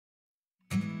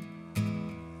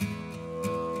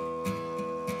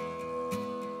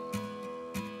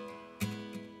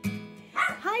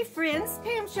Hi friends,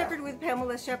 Pam Shepherd with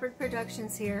Pamela Shepherd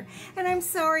Productions here, and I'm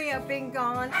sorry I've been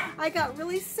gone. I got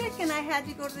really sick and I had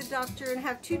to go to the doctor and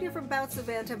have 2 different bouts of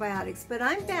antibiotics, but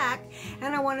I'm back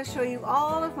and I want to show you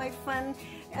all of my fun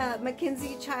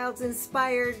MacKenzie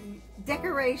Inspired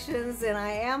decorations, and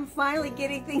I am finally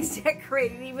getting things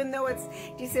decorated even though it's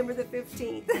December the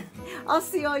 15th. I'll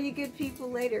see all you good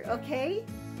people later, okay?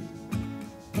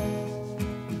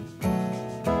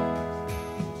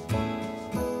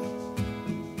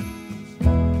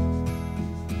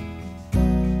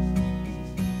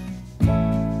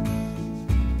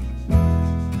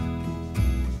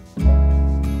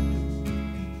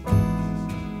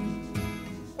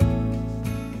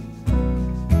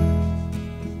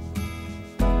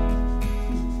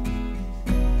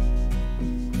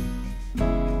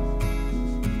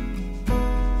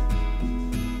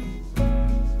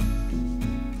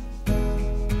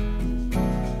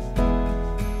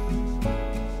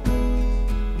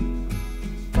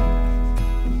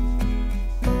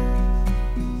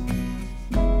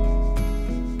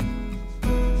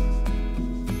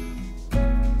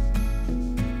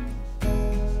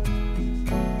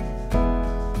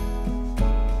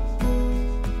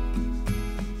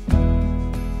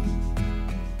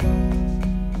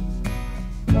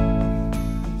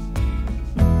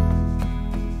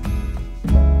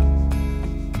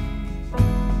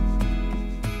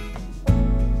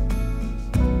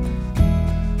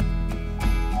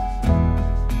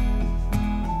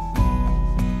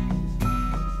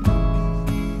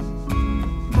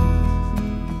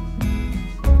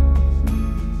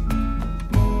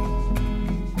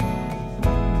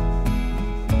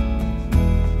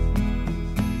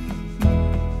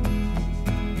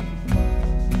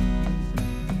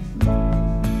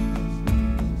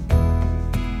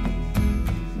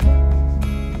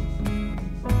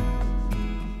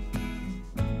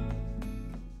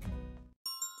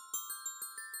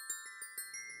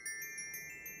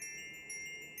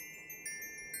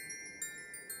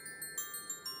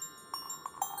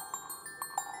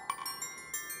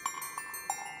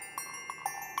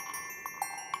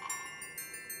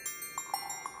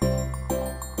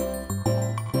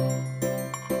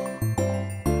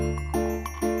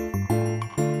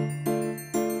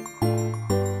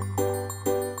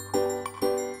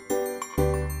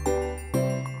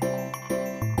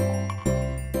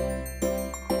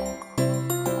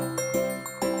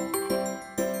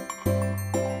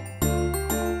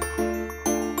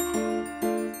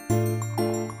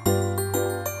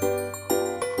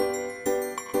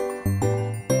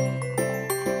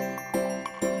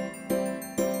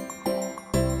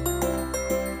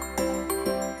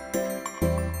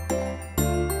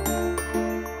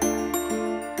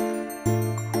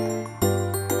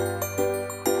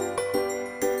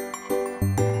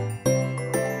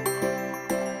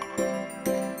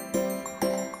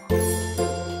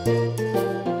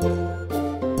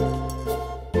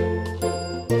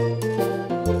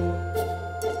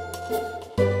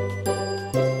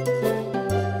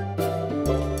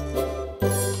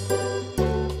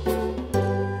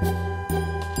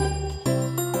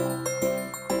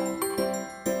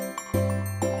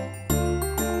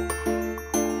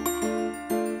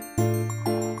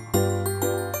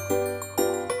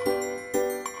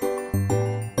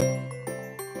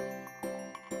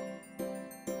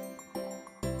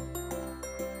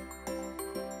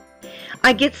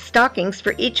 I get stockings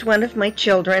for each one of my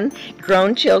children,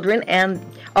 grown children, and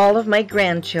all of my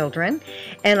grandchildren.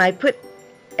 And I put,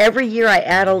 every year I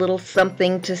add a little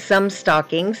something to some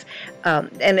stockings,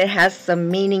 and it has some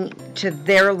meaning to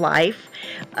their life.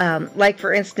 Like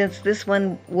for instance, this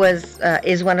one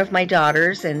is one of my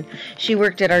daughters, and she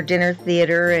worked at our dinner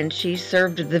theater, and she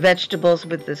served the vegetables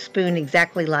with the spoon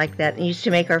exactly like that, and used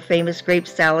to make our famous grape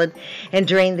salad and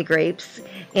drain the grapes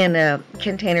in a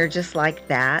container just like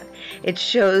that. It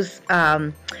shows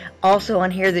also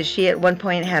on here that she at one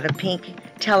point had a pink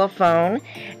telephone,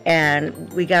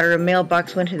 and we got her a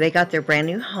mailbox when they got their brand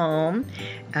new home.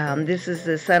 This is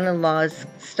the son-in-law's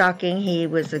stocking. He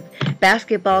was a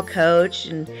basketball coach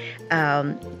and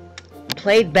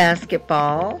played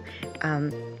basketball.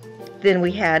 Then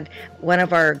we had one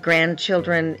of our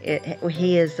grandchildren,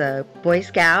 he is a Boy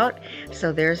Scout,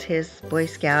 so there's his Boy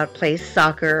Scout, plays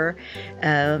soccer.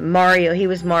 Mario, he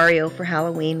was Mario for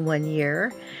Halloween one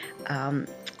year.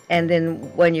 And then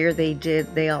one year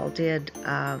they all did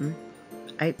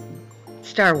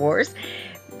Star Wars.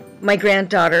 My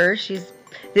granddaughter,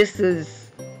 this is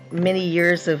many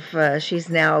years of, she's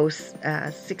now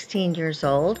 16 years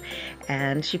old,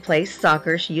 and she plays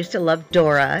soccer. She used to love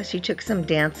Dora. She took some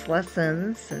dance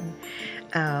lessons,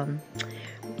 and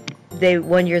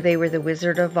one year they were the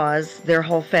Wizard of Oz. Their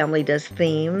whole family does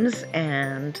themes,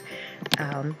 and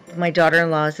my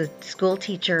daughter-in-law is a school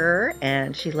teacher,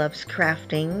 and she loves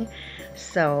crafting.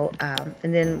 So,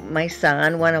 and then my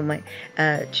son, one of my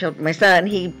children, my son,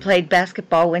 he played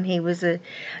basketball when he was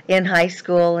in high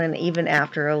school and even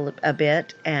after a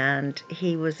bit, and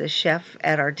he was a chef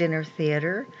at our dinner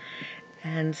theater.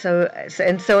 And so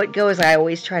it goes. I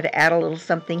always try to add a little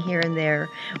something here and there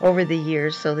over the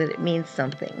years so that it means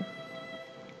something.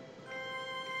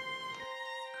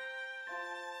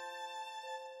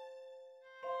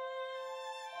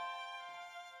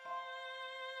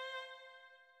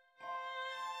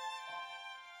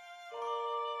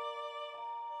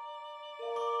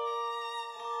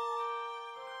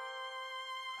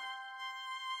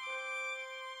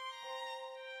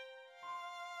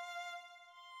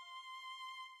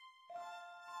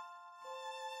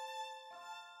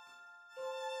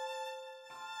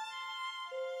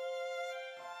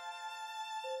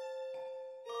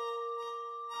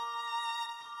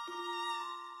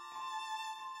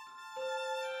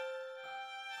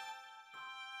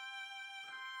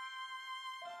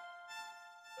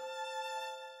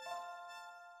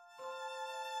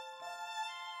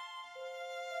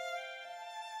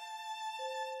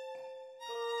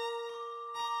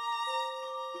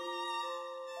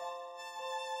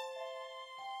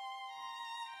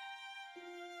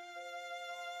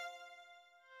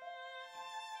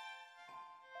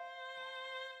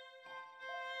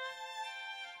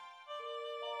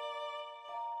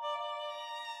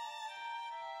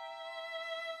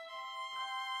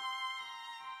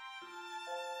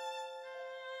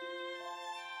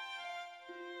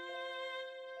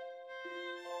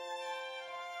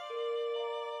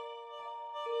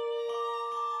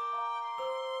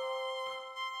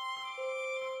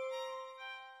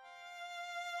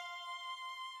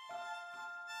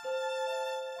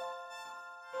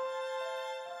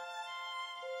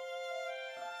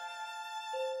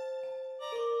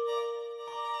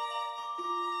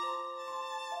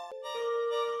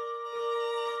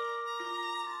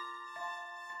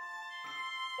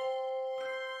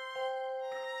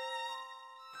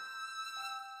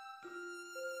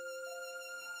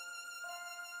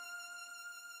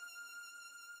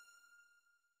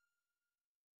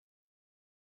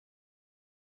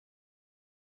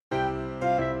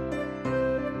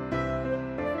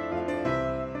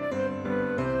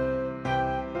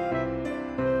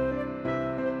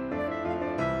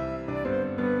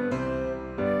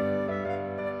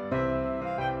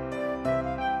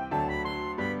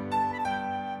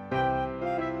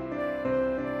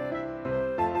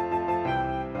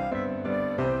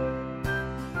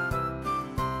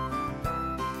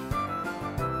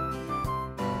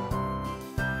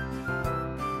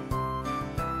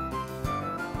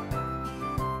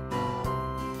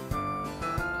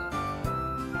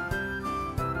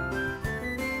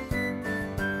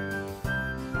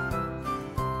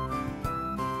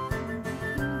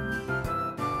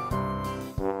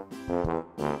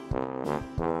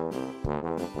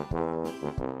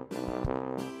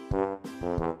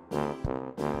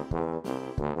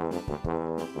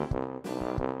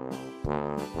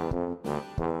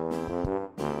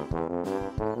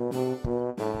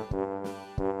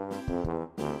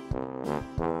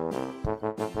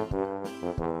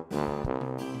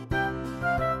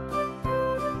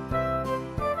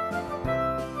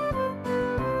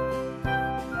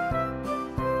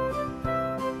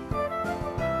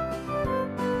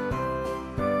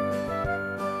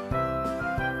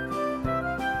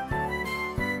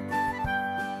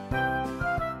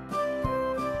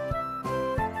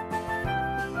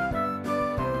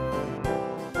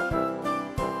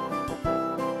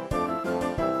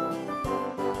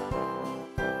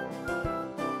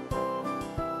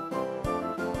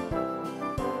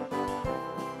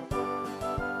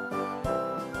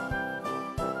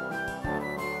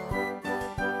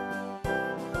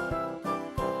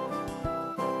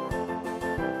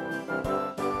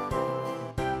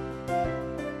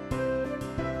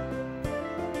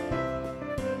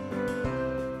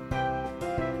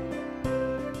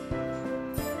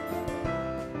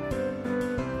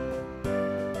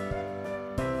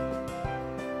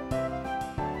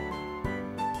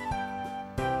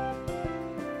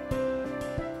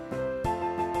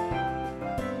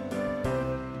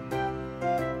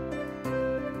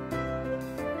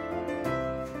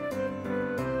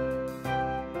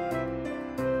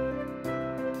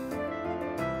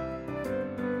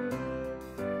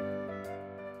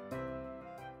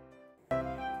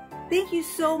 Thank you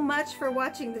so much for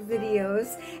watching the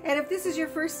videos. And if this is your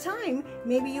first time,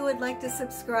 maybe you would like to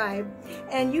subscribe.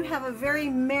 And you have a very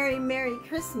Merry, Merry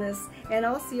Christmas. And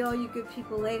I'll see all you good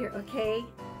people later, okay?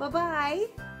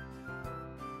 Bye-bye.